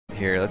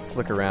here? Let's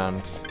look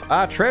around.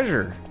 Ah,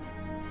 treasure!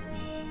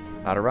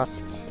 Not a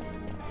rust.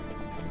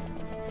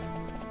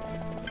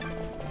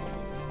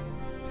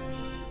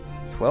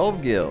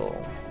 12 gil.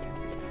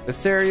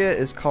 This area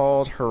is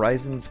called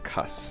Horizon's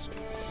Cusp.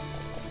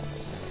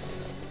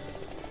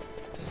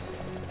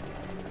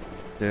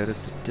 What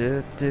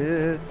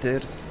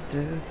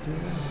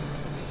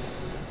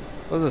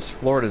is this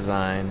floor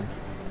design?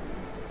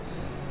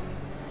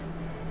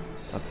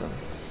 Nothing.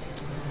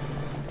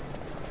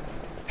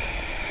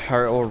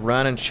 Alright, we'll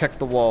run and check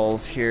the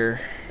walls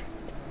here.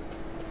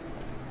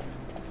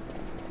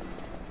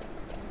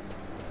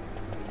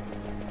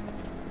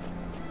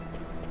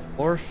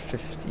 Floor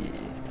 50.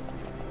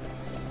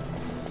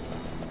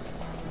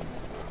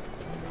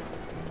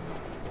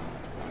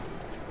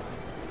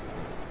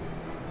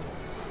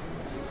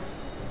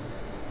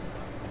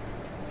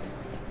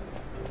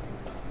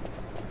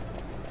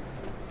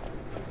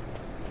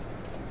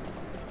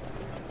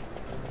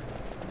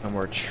 No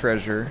more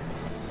treasure.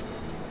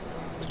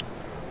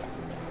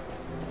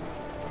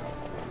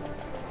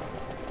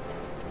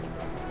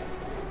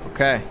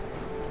 Okay.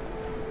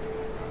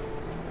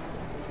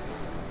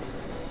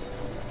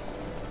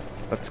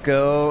 Let's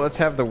go. Let's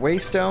have the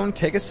Waystone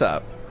take us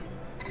up.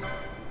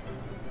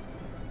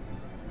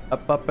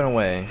 Up, up, and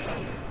away.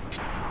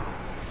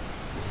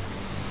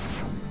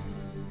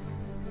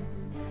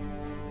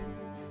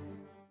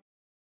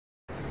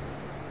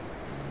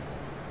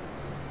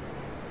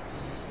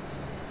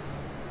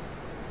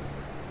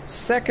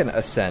 Second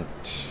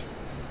Ascent.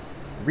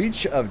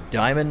 Reach of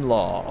Diamond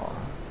Law.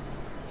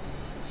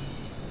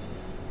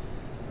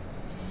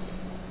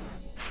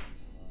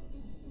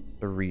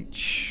 The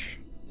Reach.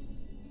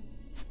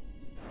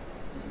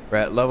 We're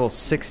at level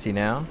 60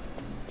 now.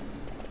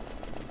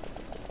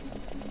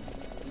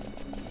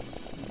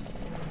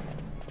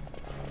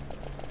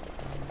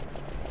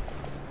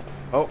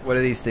 Oh, what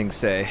do these things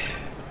say?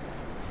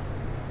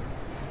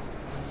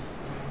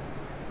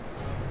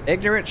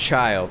 Ignorant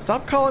child.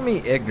 Stop calling me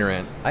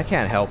ignorant. I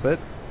can't help it.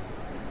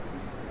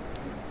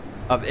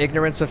 Of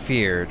ignorance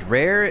afeared.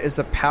 Rare is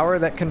the power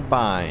that can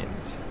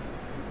bind.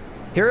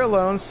 Here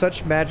alone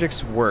such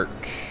magics work.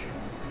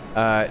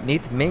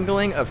 Neath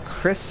mingling of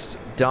crisp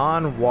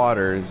dawn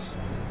waters.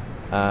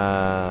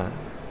 Okay.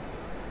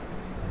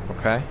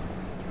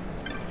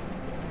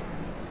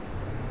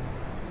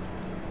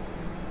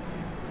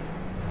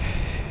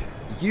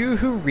 You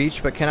who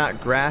reach but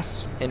cannot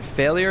grasp, in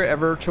failure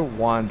ever to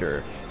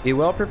wander. Be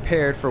well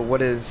prepared for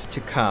what is to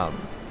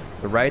come.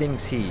 The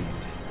writings heed.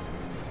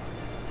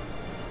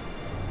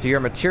 Do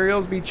your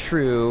materials be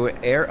true,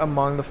 err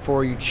among the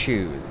four you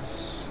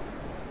choose.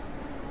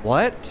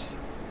 What?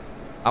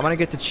 I'm gonna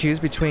get to choose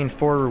between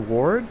 4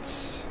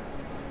 rewards?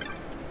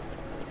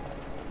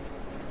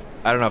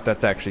 I don't know if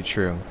that's actually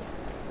true.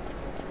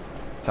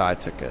 That's how I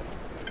took it.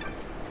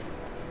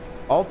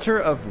 Altar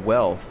of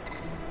Wealth.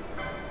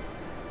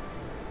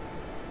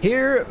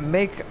 Here,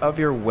 make of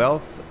your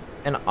wealth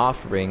an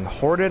offering,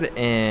 hoarded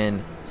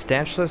in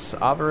stanchless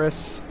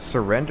avarice,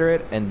 surrender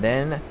it, and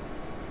then,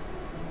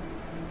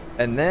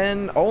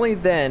 only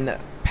then,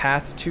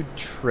 path to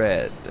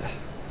tread.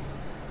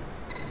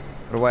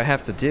 What do I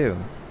have to do?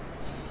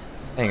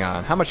 Hang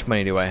on, how much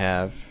money do I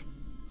have?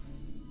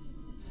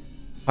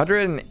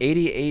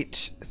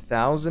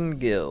 188,000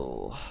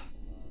 gil.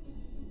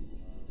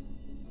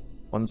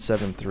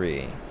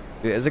 173.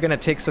 Is it gonna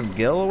take some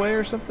gil away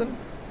or something?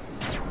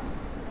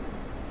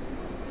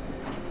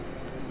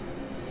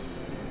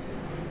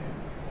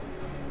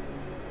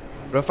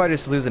 What if I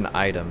just lose an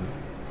item?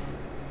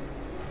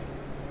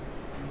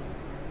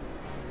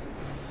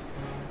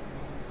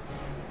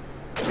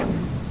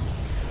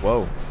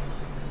 Whoa.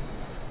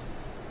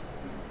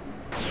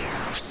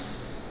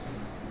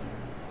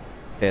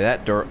 Okay,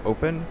 that door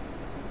open.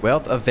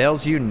 Wealth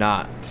avails you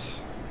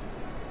not.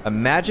 A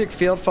magic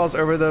field falls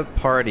over the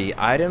party.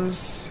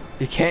 Items?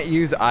 You can't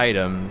use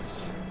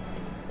items.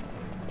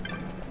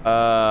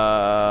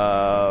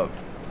 Monka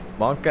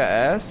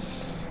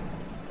S?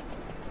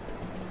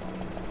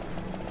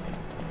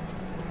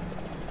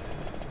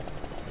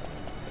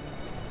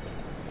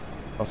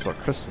 Also a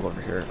crystal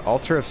over here.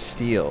 Altar of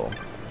Steel.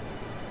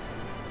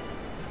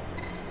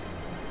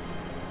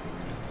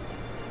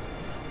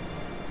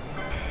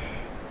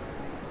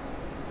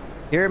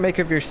 Here, make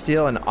of your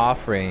steel an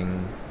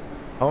offering.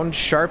 Honed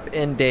sharp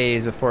in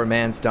days before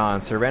man's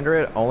dawn. Surrender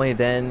it, only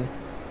then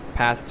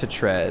path to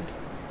tread.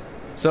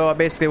 So I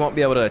basically won't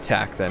be able to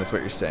attack then, is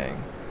what you're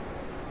saying.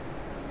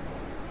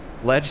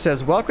 Ledge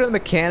says, welcome to the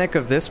mechanic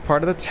of this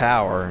part of the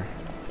tower.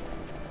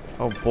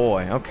 Oh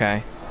boy,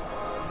 okay.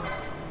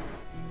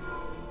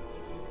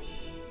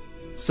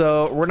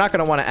 So we're not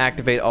going to want to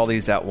activate all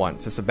these at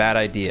once. It's a bad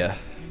idea.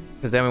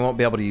 Because then we won't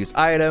be able to use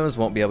items,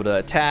 won't be able to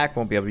attack,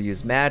 won't be able to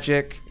use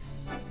magic.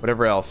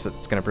 Whatever else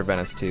it's going to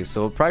prevent us to.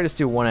 So we'll probably just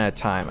do one at a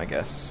time, I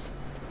guess.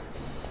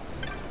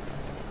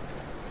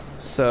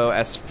 So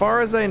as far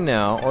as I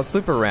know, let's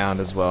loop around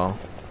as well.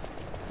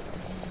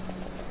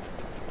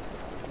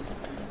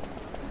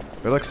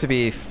 There looks to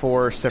be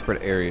 4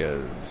 separate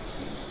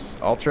areas.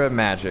 Altar of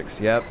Magics,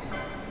 yep.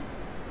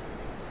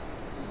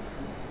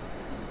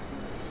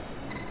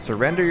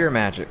 Surrender your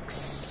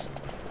magics.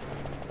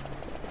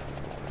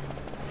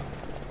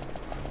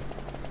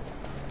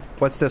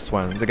 What's this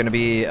one? Is it going to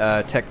be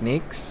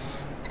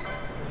techniques?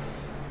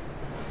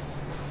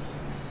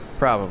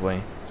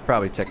 Probably. It's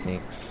probably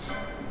techniques.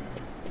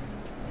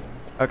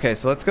 Okay,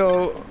 so let's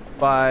go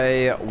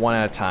by one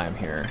at a time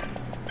here.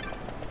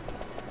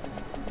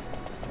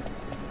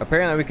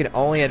 Apparently we can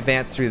only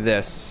advance through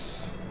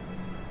this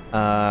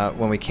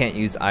when we can't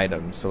use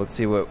items. So let's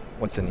see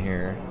what's in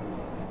here.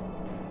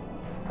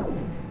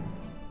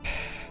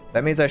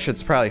 That means I should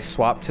probably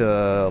swap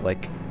to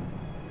like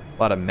a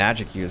lot of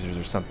magic users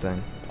or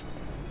something.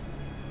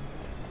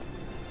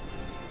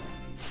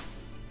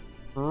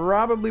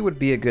 Probably would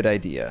be a good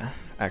idea,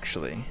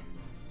 actually.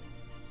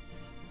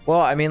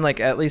 Well, I mean, like,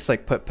 at least,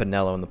 like, put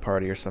Pinello in the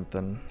party or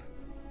something.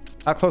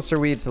 How close are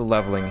we to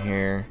leveling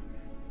here?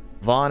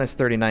 Vaughn is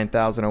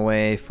 39,000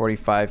 away,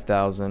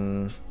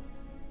 45,000.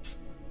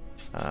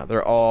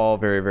 They're all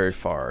very, very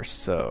far,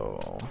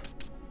 so...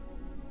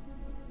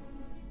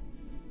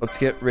 Let's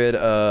get rid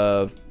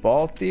of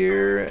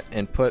Balthier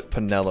and put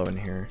Pinello in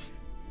here.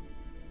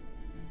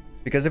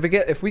 Because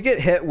if we get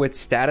hit with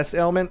status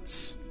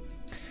ailments...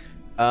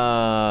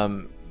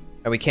 and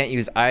we can't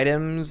use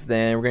items,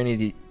 then we're gonna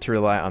need to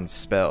rely on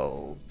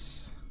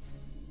spells.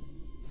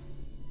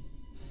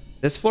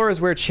 This floor is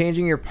where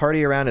changing your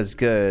party around is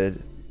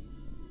good,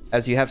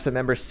 as you have some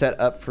members set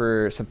up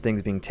for some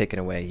things being taken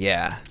away.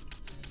 Yeah,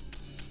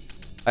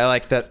 I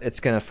like that. It's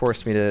gonna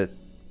force me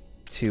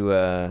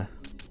to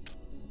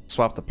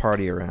swap the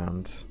party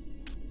around.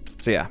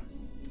 So yeah,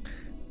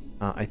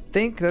 I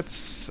think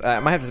that's. I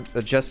might have to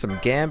adjust some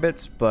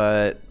gambits,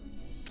 but.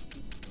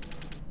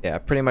 Yeah,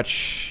 pretty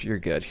much you're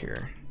good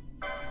here.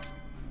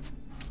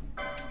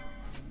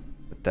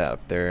 Put that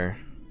up there.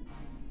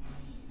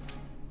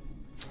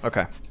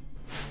 Okay.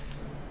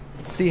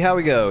 Let's see how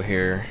we go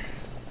here.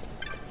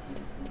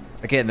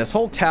 Again, this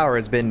whole tower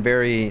has been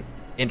very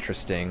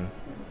interesting.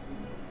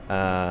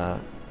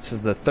 This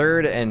is the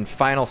third and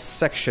final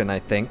section, I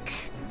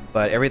think.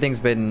 But everything's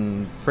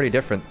been pretty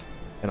different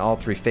in all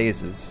three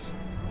phases.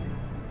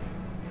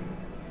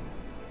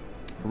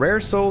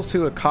 Rare souls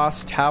who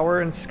accost tower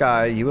and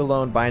sky, you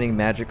alone binding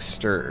magic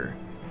stir.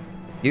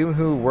 You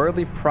who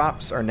worldly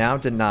props are now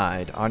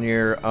denied, on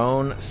your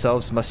own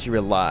selves must you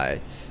rely.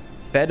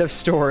 Bed of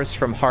stores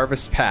from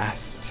harvest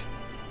past.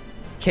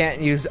 Can't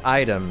use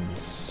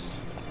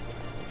items.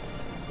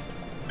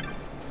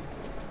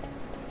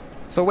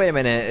 So wait a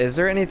minute, is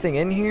there anything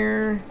in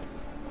here?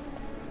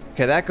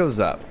 Okay, that goes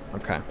up.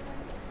 Okay.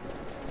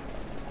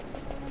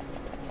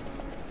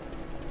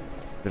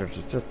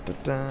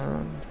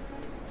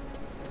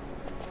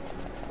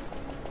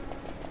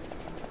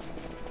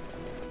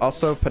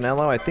 Also,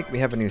 Pinello, I think we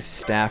have a new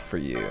staff for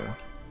you.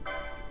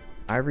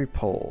 Ivory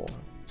pole.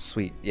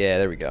 Sweet. Yeah,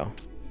 there we go.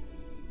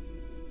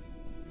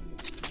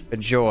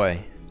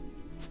 Enjoy.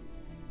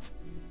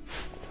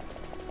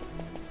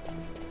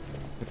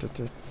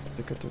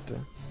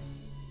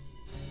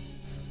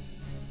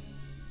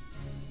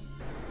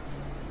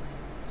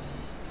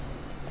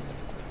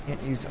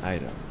 Can't use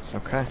items.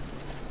 Okay.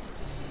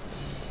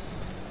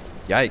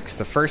 Yikes,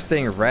 the first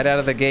thing right out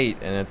of the gate,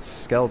 and it's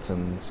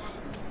skeletons.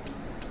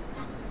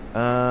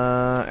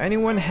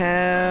 Anyone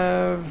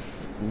have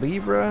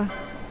Libra?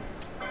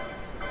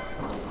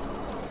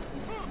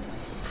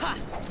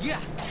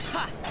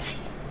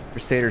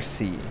 Crusader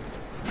C.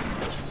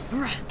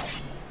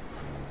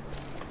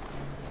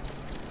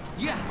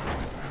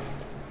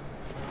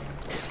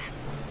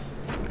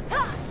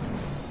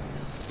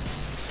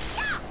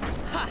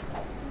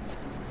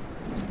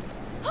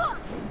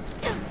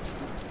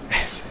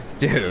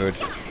 Dude,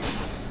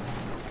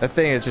 that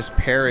thing is just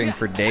parrying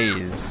for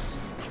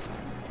days.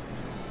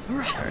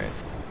 Alright.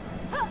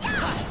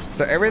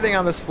 So everything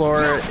on this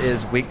floor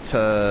is weak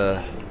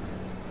to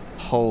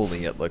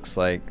holy, it looks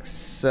like.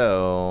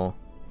 So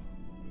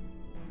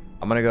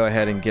I'm gonna go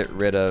ahead and get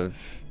rid of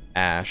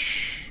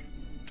Ash.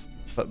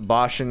 Put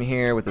Bosch in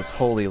here with this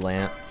holy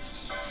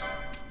lance.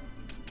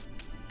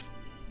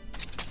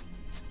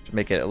 To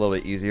make it a little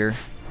bit easier.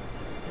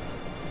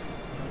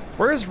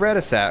 Where's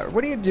Redis at?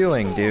 What are you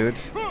doing, dude?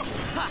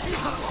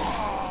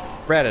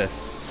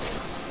 Redis.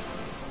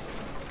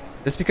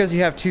 Just because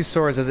you have two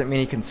swords doesn't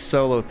mean you can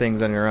solo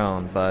things on your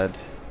own, bud.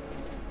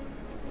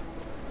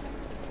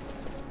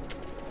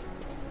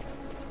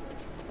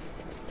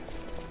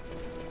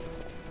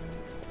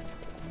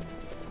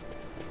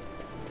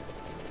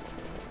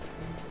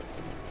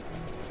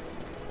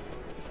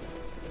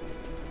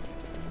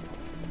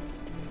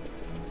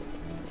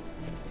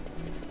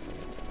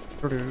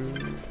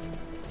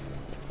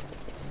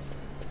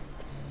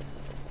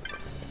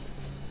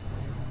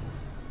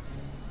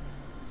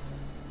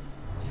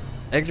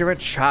 Ignorant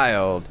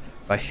child,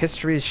 by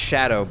history's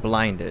shadow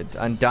blinded,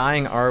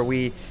 undying are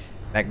we,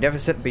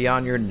 magnificent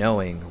beyond your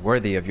knowing,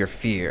 worthy of your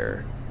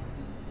fear.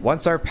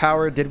 Once our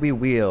power did we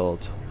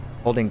wield,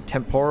 holding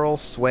temporal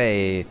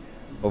sway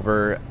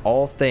over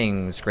all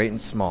things great and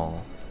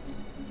small.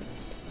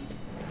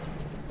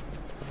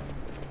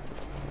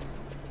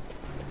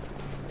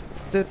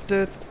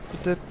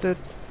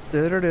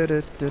 Do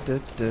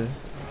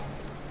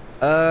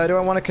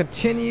I want to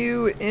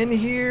continue in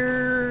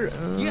here?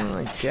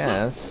 I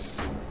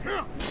guess.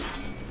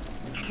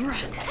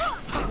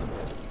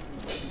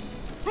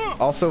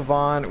 Also,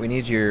 Vaughn, we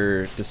need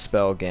your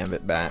Dispel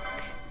Gambit back.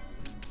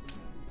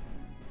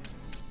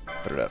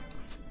 Put it up.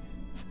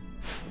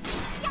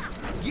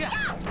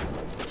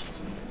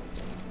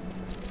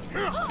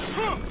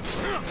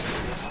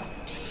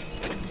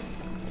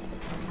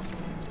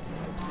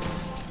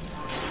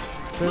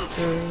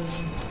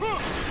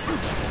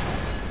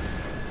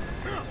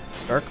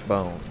 Dark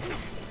Bone.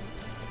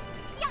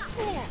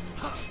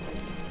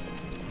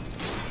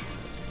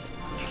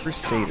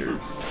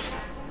 Crusaders.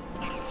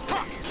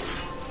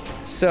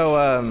 So,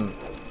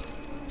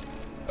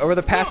 over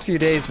the past few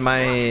days,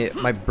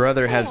 my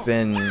brother has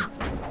been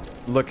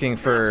looking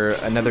for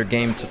another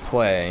game to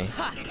play.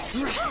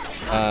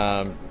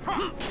 And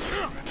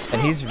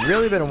he's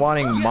really been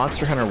wanting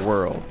Monster Hunter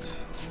World.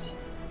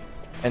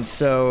 And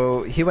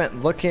so he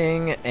went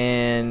looking,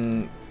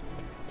 and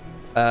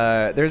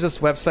there's this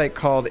website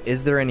called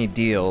Is There Any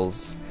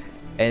Deals?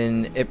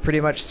 And it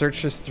pretty much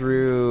searches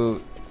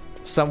through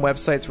some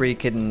websites where you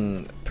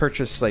can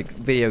purchase like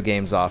video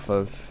games off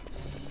of.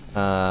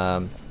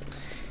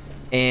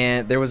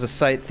 And there was a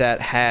site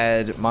that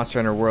had Monster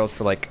Hunter World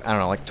for like, I don't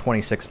know, like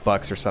 26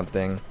 bucks or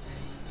something.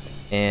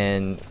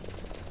 And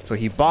so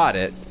he bought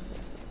it,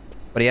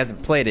 but he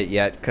hasn't played it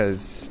yet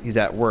because he's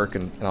at work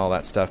and all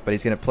that stuff, but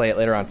he's going to play it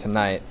later on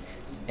tonight.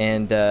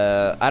 And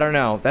I don't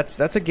know, that's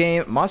a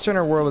game. Monster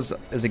Hunter World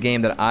is a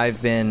game that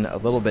I've been a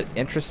little bit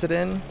interested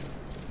in.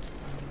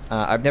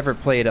 I've never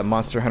played a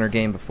Monster Hunter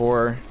game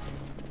before,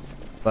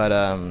 but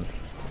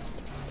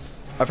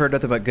I've heard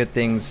nothing but good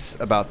things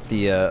about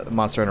the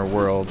Monster Hunter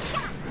World.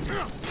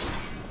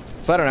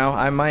 So I don't know,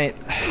 I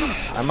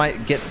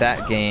might get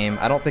that game.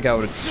 I don't think I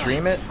would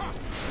stream it,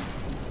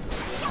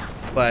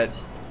 but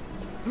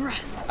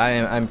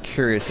I'm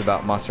curious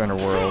about Monster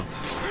Hunter World.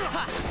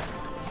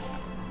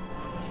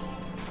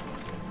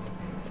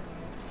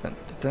 Dun,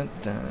 dun,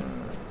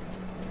 dun.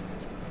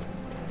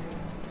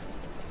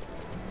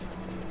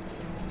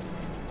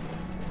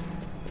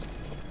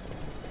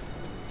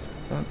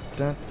 Dun,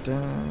 dun,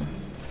 dun.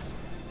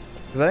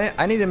 'Cause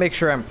I need to make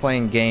sure I'm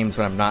playing games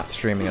when I'm not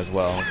streaming as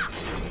well.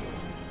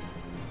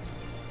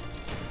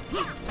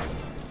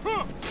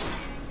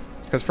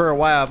 Because for a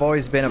while I've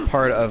always been a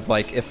part of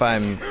like if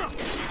I'm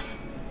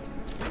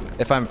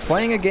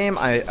playing a game,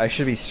 I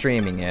should be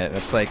streaming it.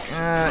 It's like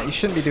you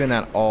shouldn't be doing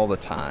that all the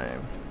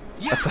time.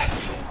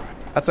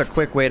 That's a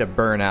quick way to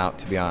burn out,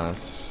 to be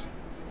honest.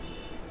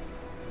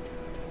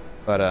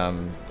 But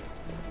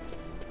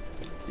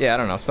yeah, I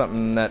don't know,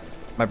 something that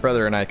my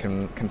brother and I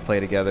can play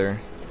together.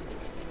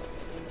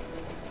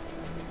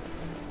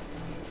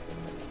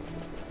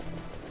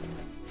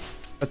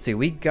 Let's see,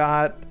 we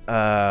got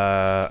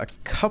a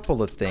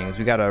couple of things.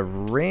 We got a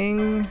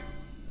ring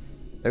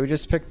that we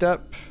just picked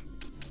up.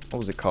 What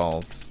was it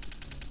called?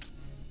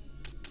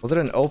 Was it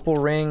an opal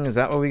ring? Is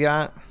that what we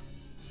got?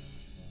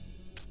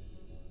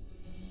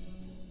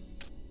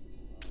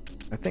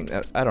 I think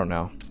that, I don't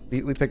know.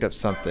 We picked up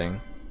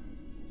something.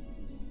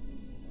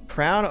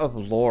 Crown of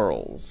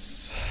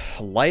Laurels.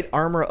 Light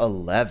Armor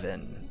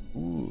 11.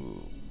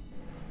 Ooh.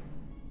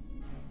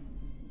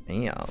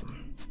 Damn.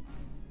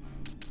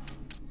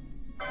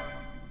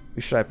 Who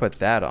should I put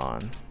that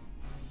on?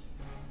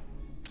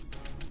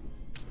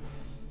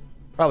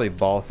 Probably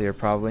Balthier,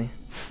 probably.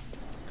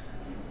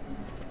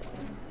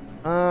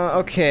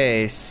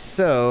 Okay,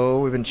 so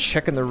we've been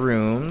checking the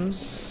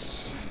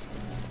rooms.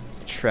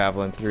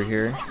 Traveling through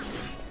here.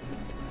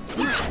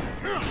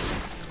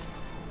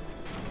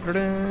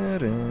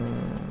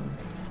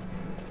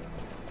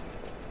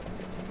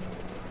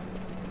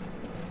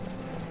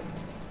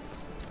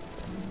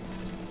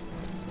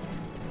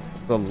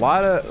 A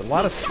lot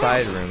of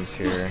side rooms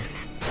here.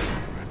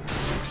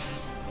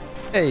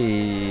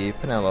 Hey,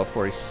 Pinello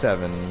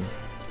 47.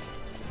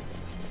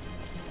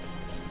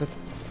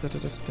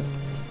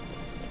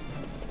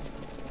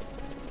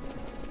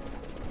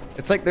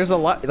 It's like there's a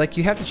lot, like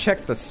you have to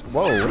check this.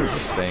 Whoa, what is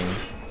this thing?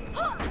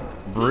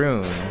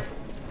 Rune.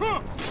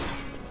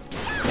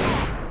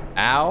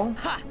 Ow.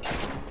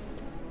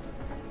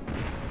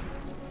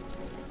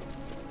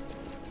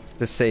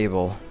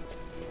 Disable.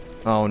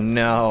 Oh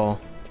no.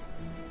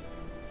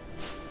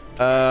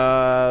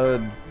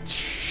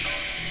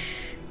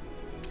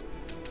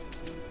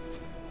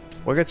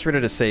 What gets rid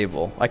of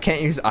disable? I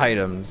can't use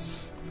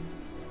items.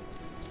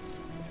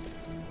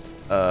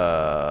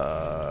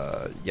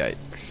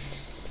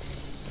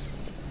 Yikes.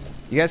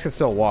 You guys can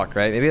still walk,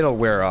 right? Maybe it'll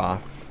wear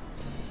off.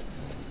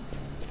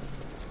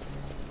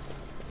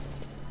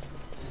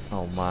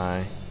 Oh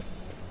my.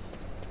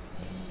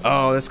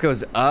 Oh, this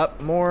goes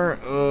up more?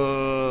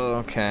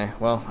 Okay.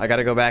 Well, I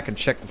gotta go back and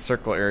check the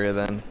circle area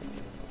then.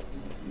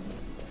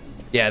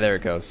 Yeah, there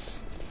it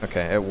goes.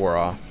 Okay, it wore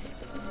off.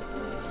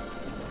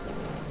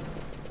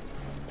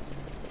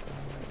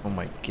 Oh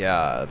my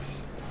god.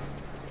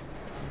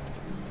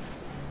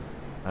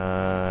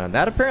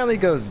 That apparently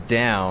goes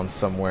down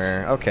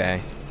somewhere.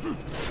 Okay.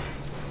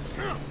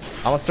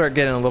 I'm gonna start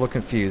getting a little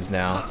confused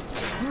now.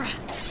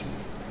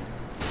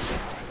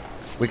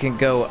 We can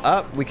go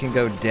up, we can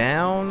go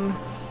down.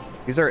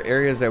 These are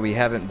areas that we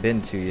haven't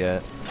been to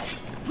yet.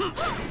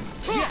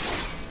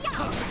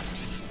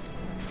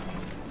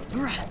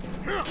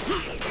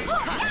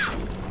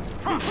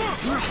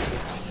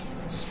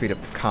 Speed up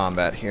the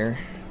combat here.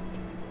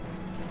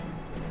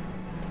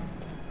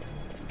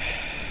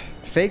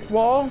 Fake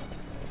wall?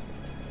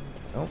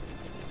 Nope.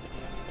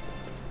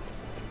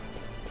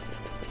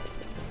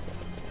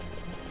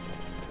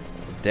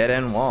 Dead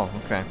end wall,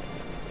 okay.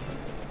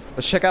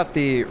 Let's check out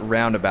the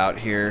roundabout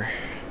here.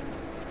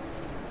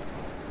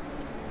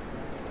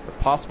 Is it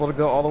possible to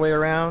go all the way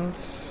around?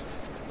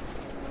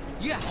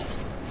 Yeah.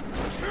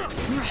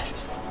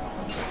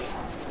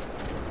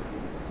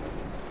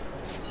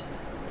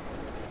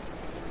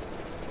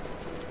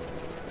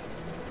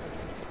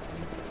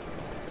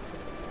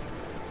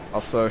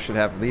 Also should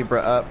have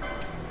Libra up.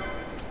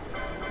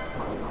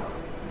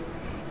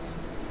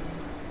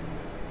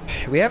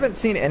 We haven't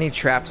seen any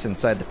traps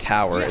inside the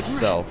tower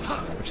itself,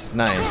 which is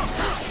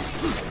nice.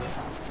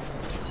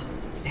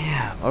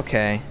 Damn,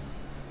 okay.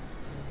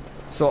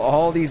 So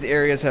all these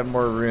areas have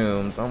more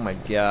rooms. Oh my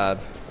god.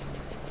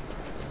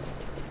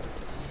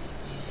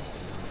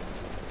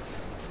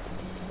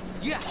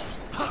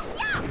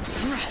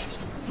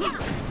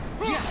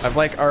 I've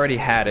like already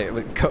had it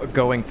with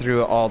going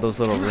through all those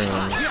little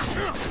rooms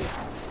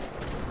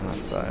on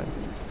that side.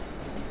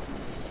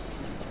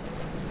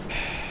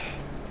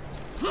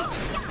 I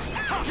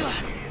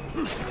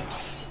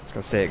was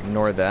gonna say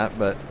ignore that,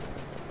 but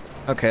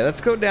okay,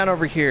 let's go down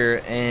over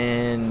here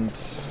and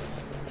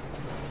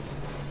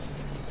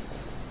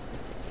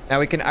now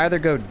we can either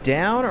go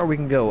down or we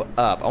can go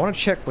up. I want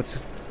to check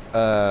what's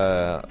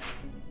where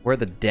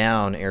the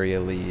down area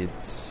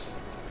leads.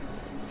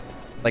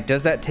 Like,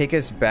 does that take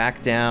us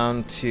back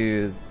down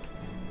to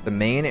the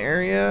main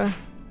area?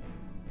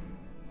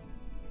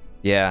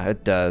 Yeah,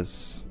 it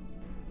does.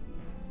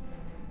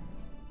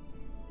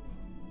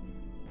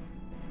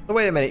 So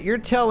wait a minute, you're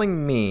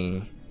telling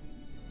me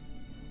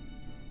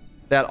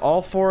that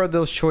all 4 of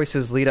those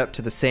choices lead up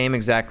to the same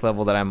exact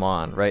level that I'm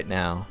on right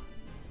now?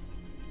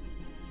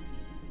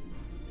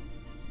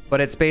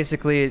 But it's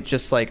basically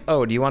just like,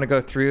 oh, do you want to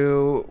go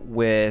through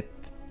with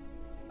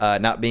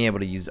not being able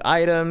to use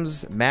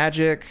items,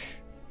 magic,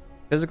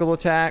 physical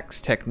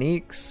attacks,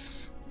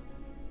 techniques?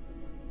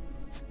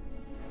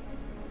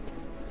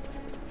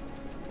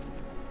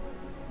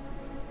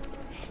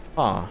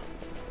 Huh.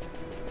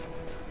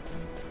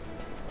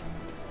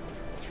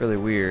 It's really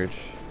weird.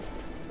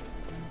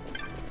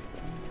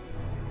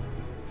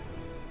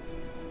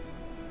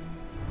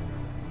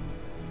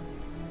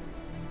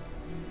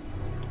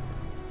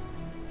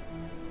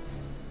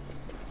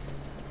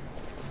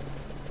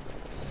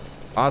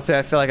 Honestly,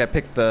 I feel like I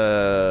picked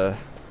a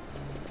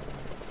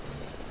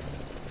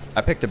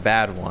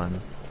bad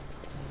one.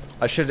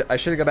 I should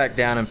go back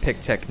down and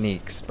pick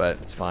techniques, but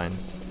it's fine.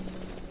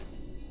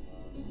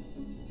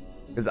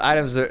 Because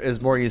items is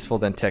more useful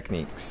than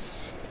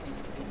techniques.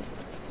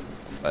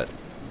 But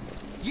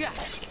yeah.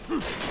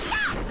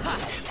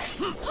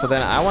 So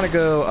then I want to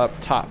go up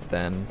top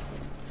then.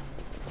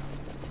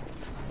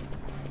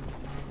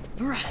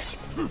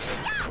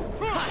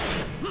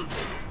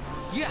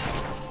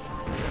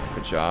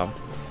 Good job.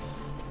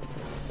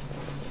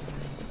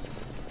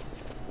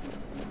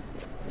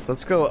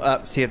 Let's go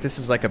up, see if this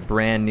is like a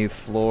brand new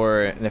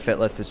floor and if it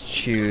lets us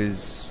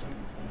choose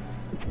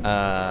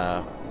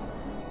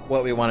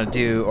what we want to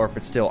do, or if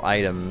it's still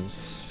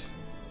items.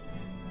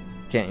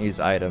 Can't use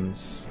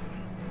items.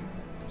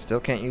 Still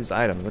can't use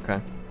items,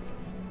 okay.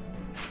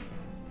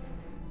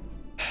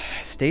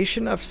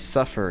 Station of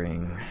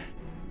Suffering.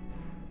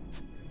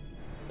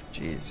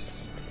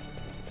 Jeez.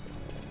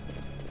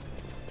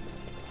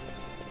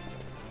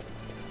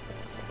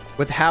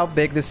 With how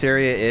big this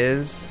area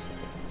is,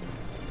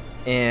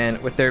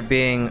 and with there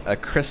being a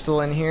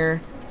crystal in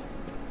here,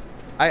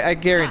 I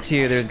guarantee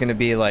you there's gonna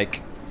be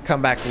like,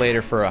 come back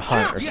later for a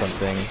hunt or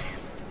something.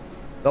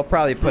 They'll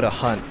probably put a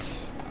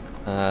hunt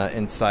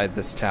inside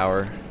this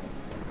tower.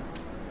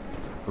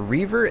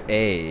 Reaver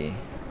A.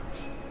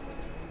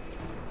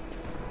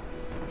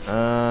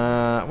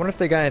 I wonder if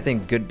they got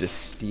anything good to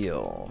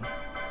steal.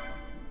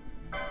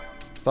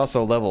 It's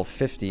also a level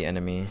 50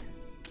 enemy.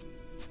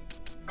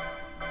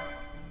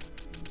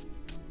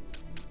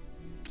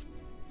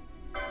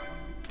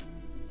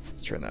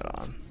 Let's turn that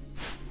on.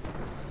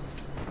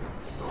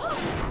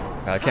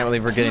 God, I can't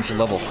believe we're getting to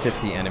level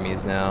 50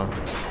 enemies now.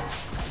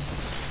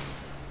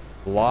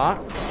 Block.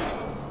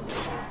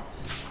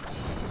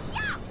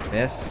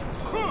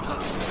 Missed.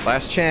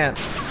 Last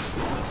chance.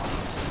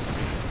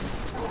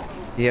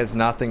 He has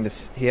nothing to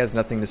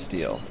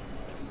steal.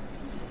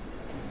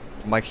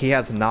 Like, he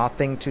has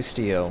nothing to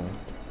steal.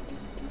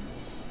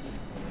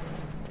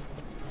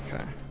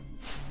 Okay.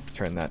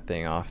 Turn that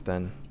thing off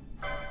then.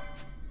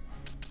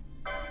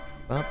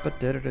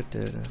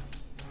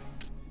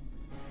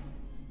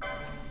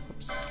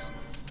 Oops.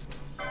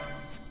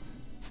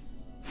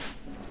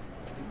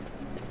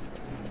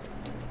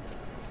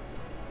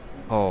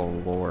 Oh,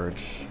 Lord.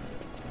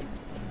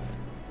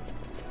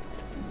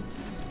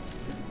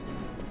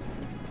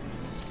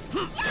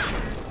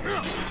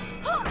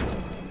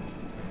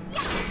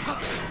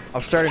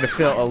 I'm starting to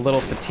feel a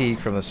little fatigue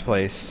from this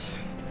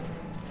place.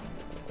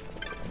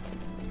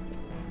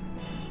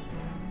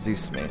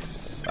 Zeus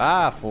Mace.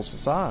 Ah, Fool's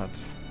Facade.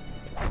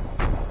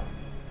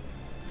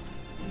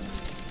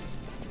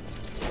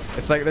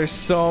 It's like there's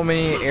so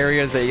many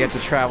areas that you have to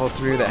travel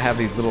through that have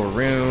these little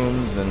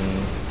rooms and...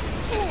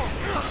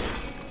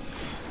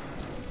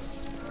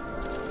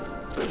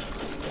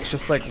 It's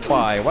just like,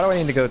 why? Why do I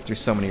need to go through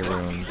so many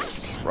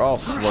rooms? We're all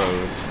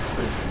slowed.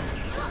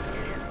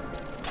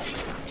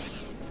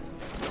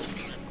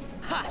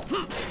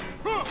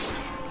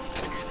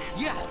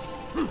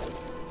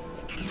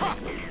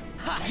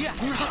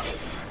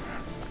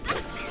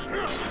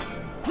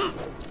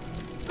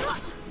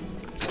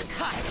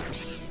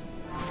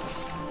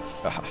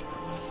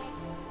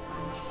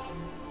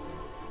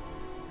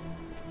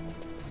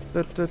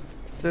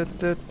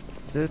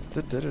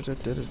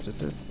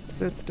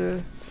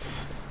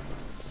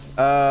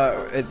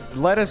 It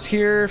led us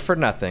here for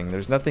nothing.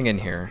 There's nothing in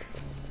here.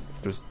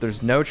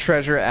 There's no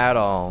treasure at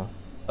all,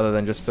 other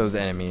than just those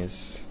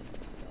enemies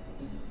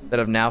that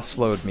have now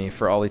slowed me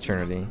for all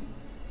eternity.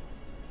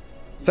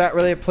 Is that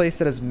really a place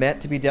that is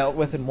meant to be dealt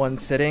with in one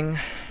sitting?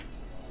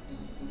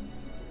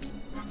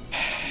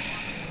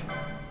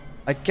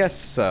 I guess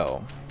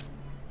so.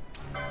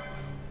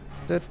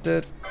 But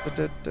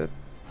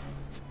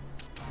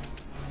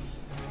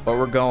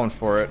we're going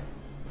for it.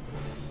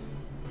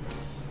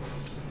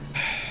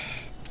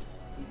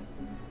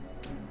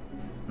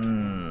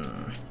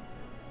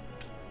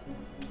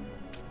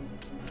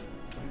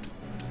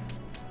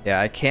 Yeah,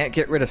 I can't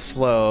get rid of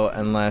slow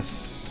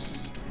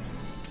unless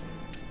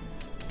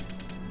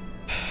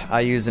I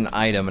use an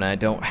item, and I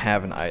don't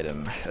have an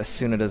item.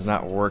 Asuna does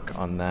not work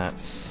on that,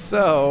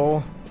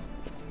 so...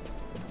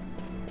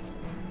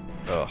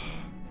 Ugh.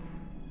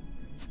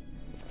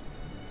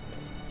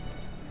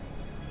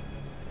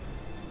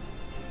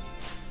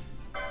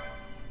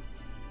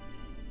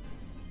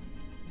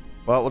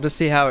 Well, we'll just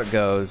see how it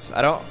goes.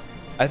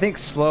 I think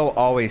slow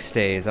always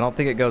stays. I don't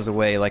think it goes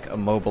away like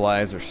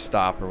immobilize or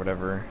stop or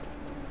whatever.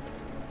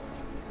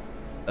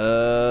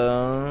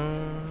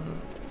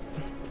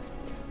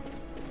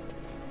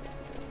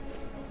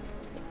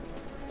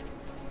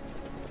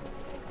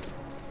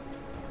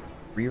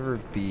 Reaver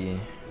B.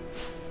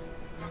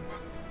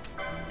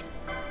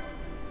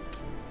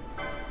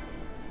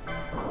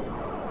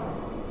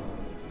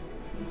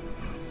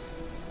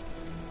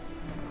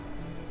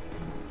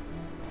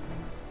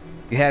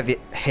 You have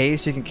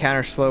haste, you can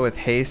counter slow with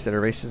haste that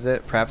erases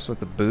it, perhaps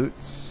with the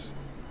boots.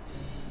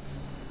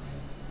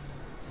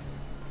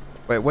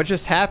 Wait, what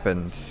just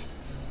happened?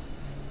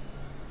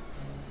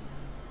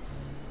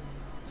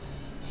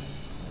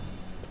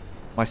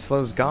 My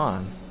slow's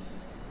gone.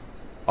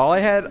 All I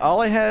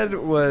had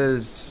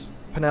was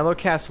Penelo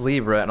cast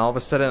Libra, and all of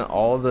a sudden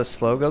all of the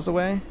slow goes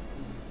away?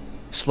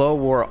 Slow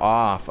wore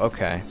off.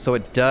 Okay, so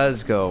it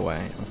does go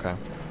away. Okay.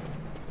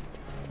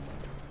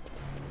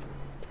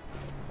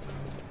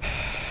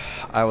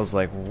 I was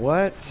like,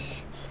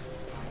 what?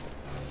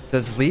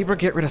 Does Libra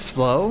get rid of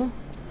slow?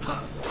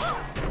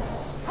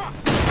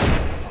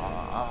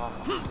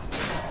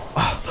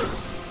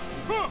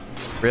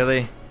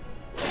 Really?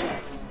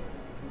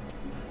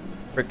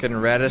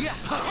 Frickin'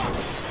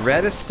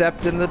 Redis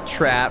stepped in the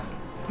trap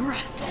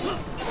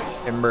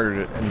and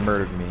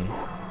murdered me.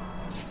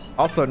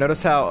 Also,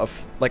 notice how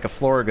like a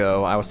floor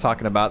ago I was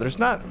talking about there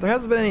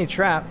hasn't been any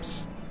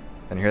traps,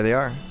 and here they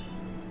are.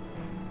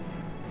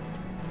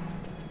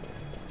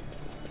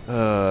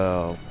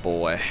 Oh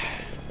boy.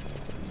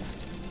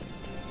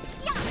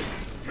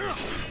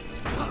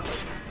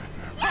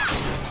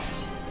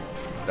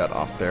 That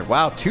off there.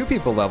 Wow, 2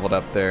 people leveled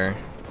up there.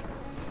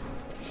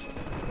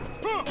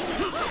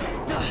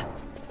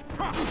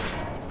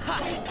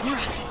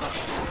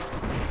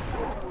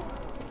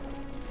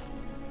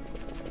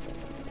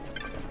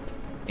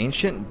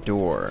 Ancient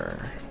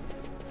door.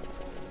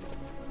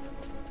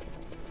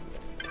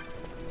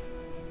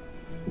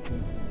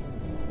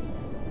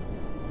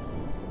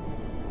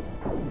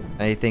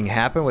 Anything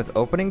happen with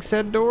opening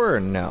said door or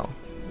no?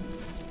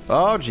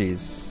 Oh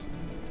jeez.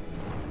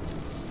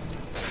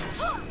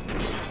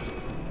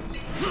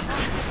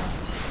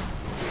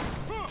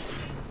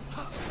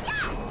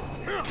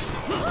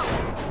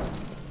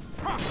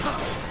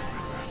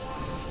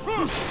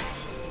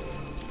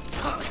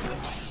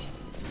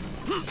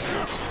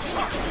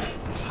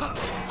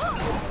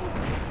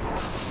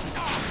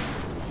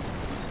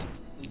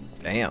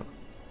 Damn.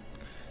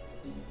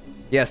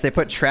 Yes, they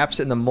put traps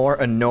in the more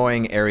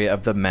annoying area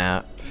of the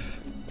map.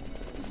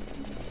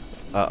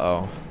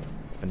 Uh-oh.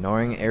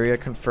 Annoying area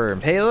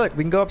confirmed. Hey, look,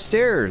 we can go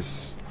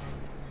upstairs.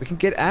 We can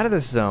get out of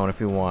this zone if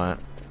we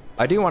want.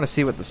 I do want to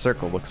see what the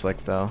circle looks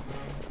like, though.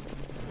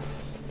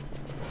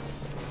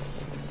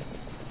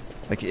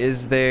 Like,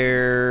 is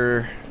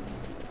there...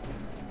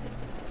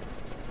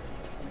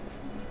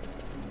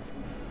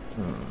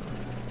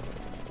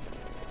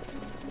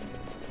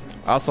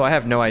 Also, I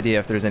have no idea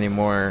if there's any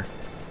more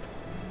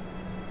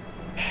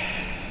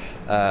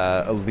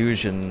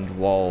illusioned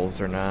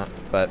walls or not,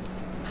 but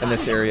in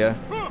this area.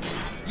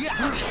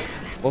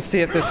 We'll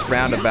see if this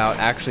roundabout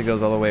actually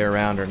goes all the way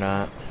around or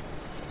not.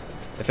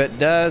 If it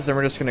does, then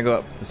we're just gonna go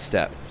up the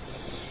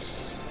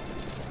steps.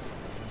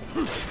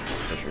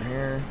 Treasure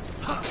here.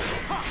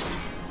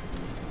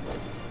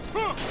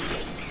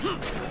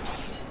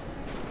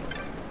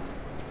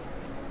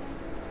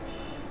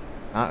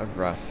 Not of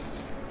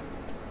rust.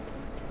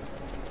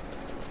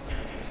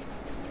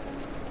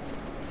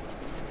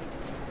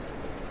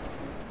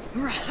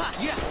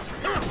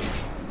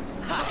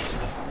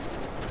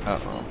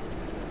 Uh-oh.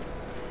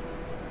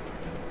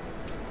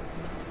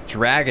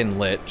 Dragon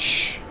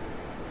Lich.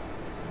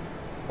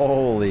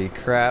 Holy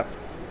crap.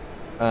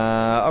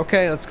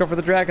 Okay, let's go for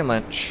the Dragon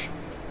Lich.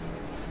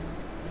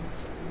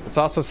 Let's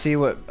also see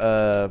what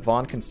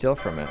Vaughn can steal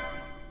from it.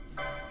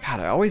 God,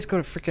 I always go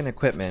to freaking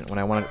equipment when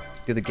I want to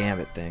do the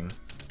gambit thing.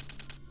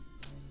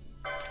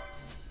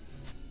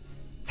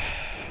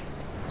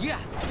 Yeah.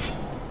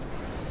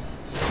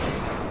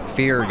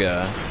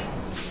 Firga.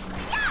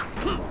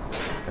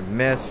 I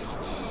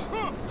missed.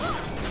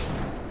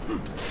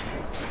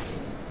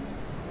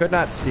 Could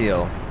not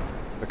steal.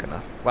 Quick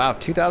enough. Wow,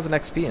 2000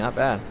 XP, not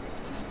bad.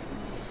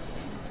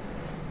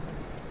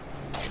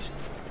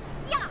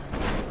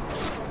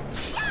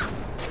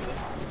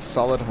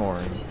 Solid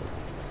horn.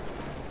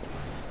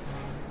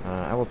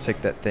 I will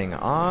take that thing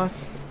off.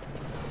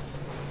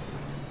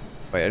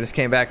 Wait, I just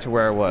came back to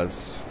where I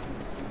was.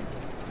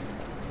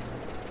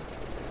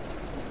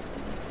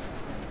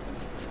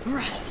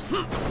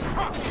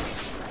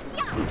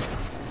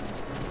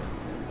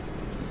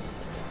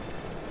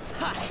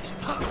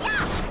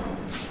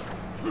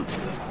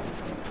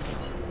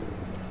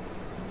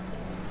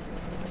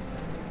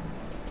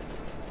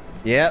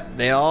 Yep,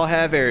 they all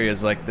have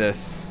areas like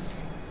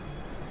this.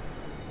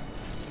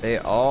 They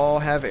all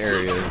have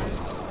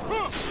areas.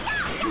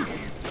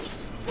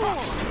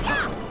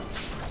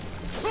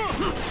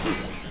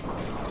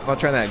 I'll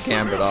turn that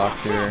gambit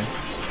off here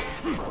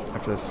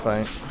after this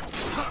fight.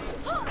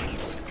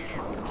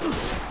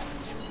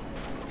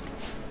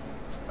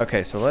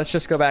 Okay, so let's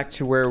just go back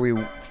to where we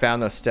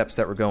found those steps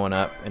that were going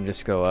up and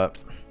just go up.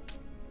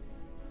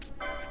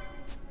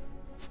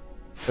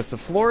 Because the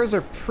floors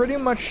are pretty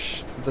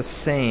much the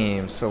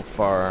same so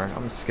far. I'm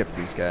gonna skip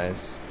these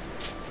guys.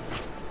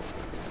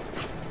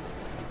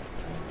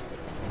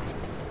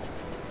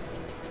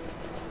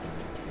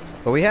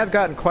 But we have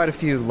gotten quite a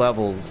few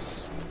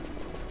levels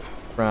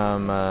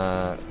from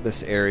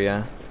this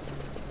area.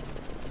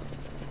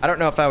 I don't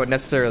know if I would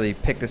necessarily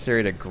pick this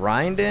area to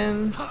grind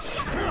in,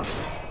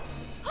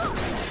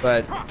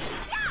 but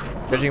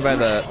judging by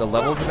the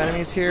levels of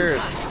enemies here,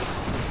 it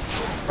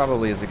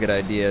probably is a good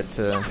idea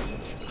to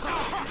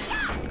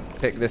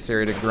pick this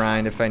area to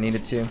grind if I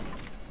needed to.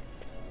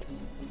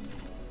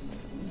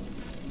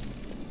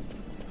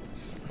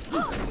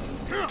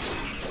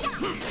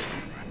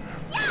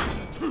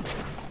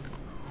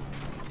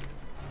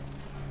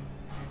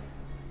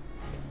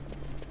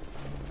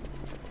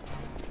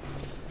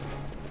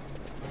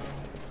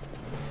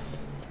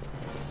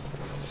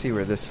 See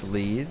where this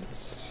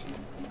leads.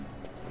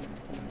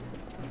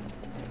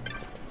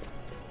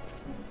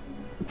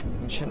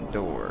 Ancient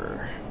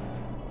door.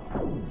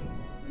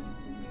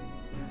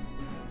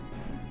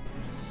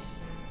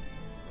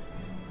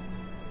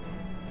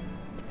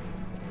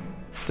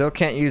 Still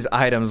can't use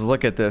items.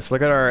 Look at this.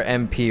 Look at our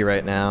MP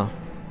right now.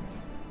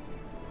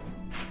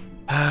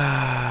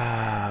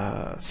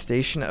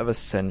 Station of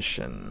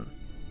Ascension.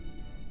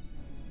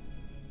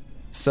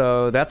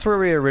 So that's where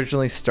we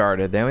originally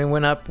started. Then we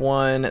went up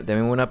one,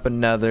 then we went up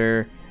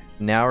another.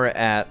 Now we're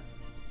at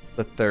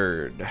the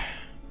third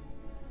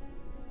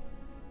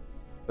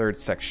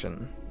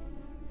section.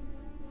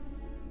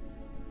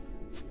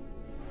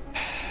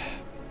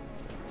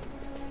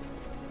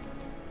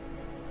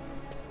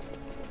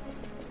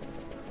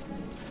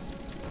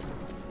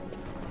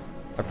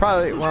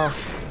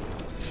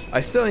 I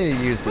still need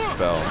to use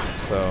Dispel,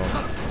 so.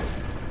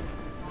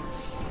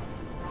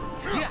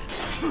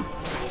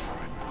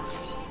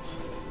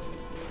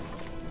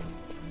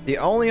 The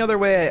only other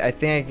way I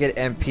think I get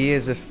MP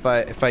is if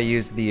I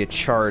use the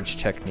charge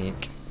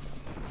technique.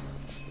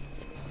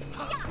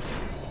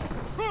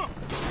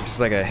 Which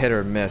is like a hit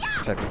or miss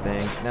type of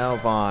thing. No,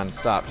 Vaughn,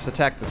 stop. Just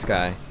attack this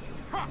guy.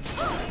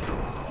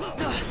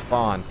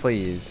 Vaughn,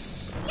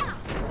 please.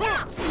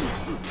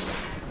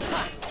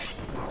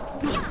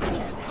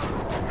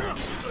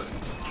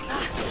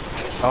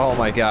 Oh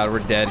my god, we're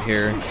dead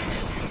here.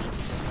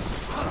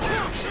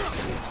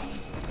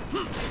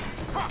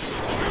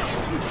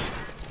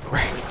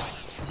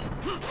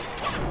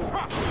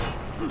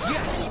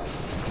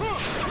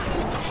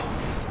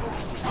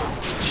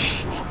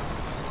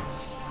 Jeez.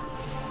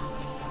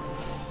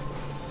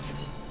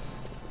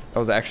 That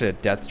was actually a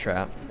death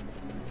trap.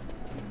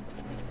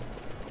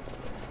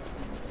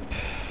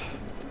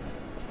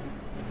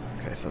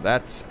 Okay, so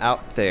that's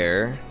out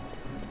there.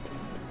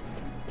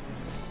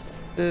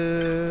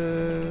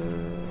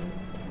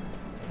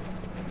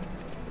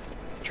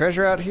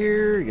 Treasure out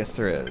here? Yes,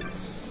 there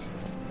is.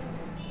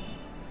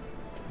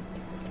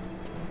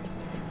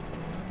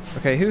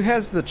 Okay, who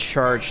has the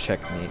charge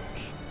technique?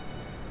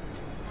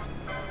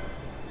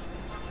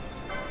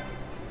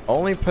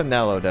 Only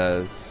Pinello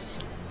does.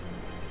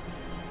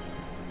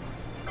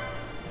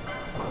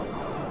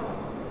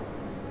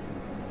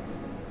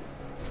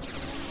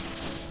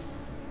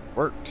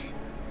 Worked.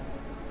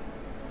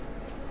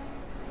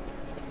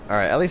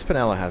 Alright, at least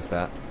Pinello has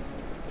that.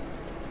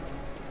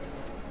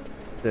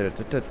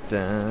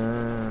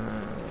 Da-da-da-da-da.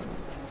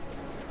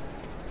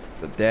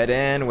 The dead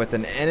end with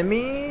an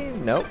enemy?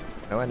 Nope,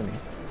 no enemy.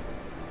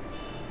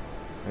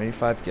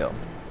 95 gil.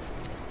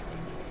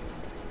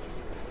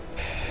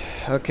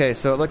 Okay,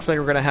 so it looks like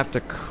we're gonna have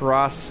to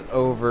cross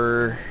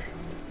over.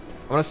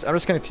 I'm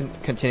just gonna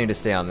continue to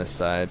stay on this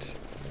side,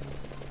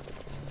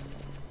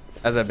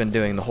 as I've been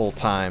doing the whole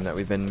time that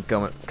we've been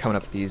coming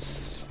up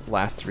these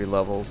last 3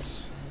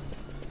 levels.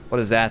 What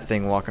is that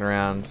thing walking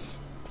around?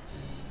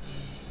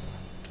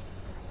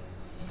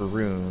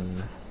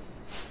 Baroon.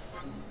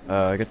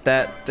 Get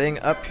that thing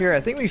up here. I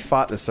think we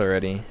fought this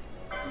already.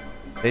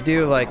 They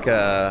do like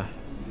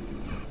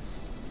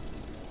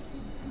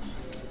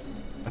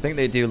I think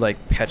they do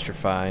like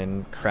petrify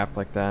and crap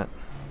like that.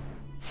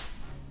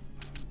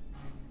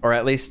 Or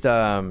at least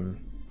stop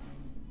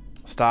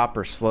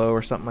or slow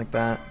or something like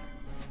that.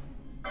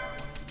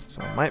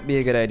 So it might be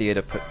a good idea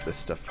to put this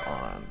stuff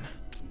on.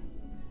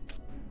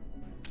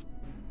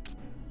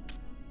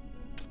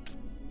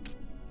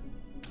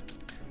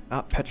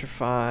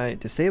 Petrify,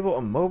 disable,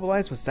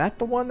 immobilize. Was that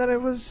the one that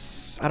it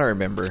was? I don't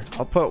remember.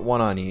 I'll put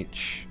one on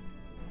each.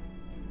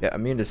 Yeah,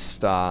 immune to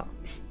stop.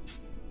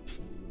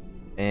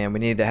 And we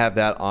need to have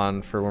that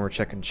on for when we're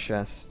checking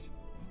chest.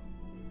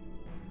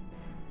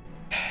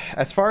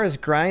 As far as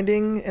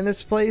grinding in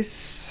this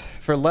place,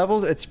 for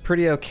levels, it's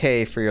pretty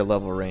okay for your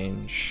level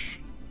range.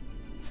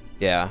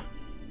 Yeah.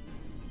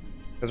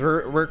 Because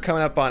we're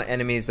coming up on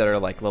enemies that are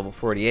like level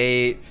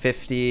 48,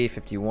 50,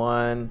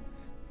 51.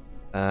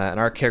 And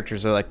our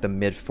characters are like the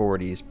mid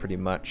 40s pretty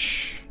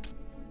much.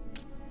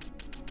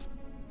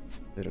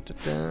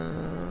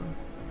 Da-da-da-da.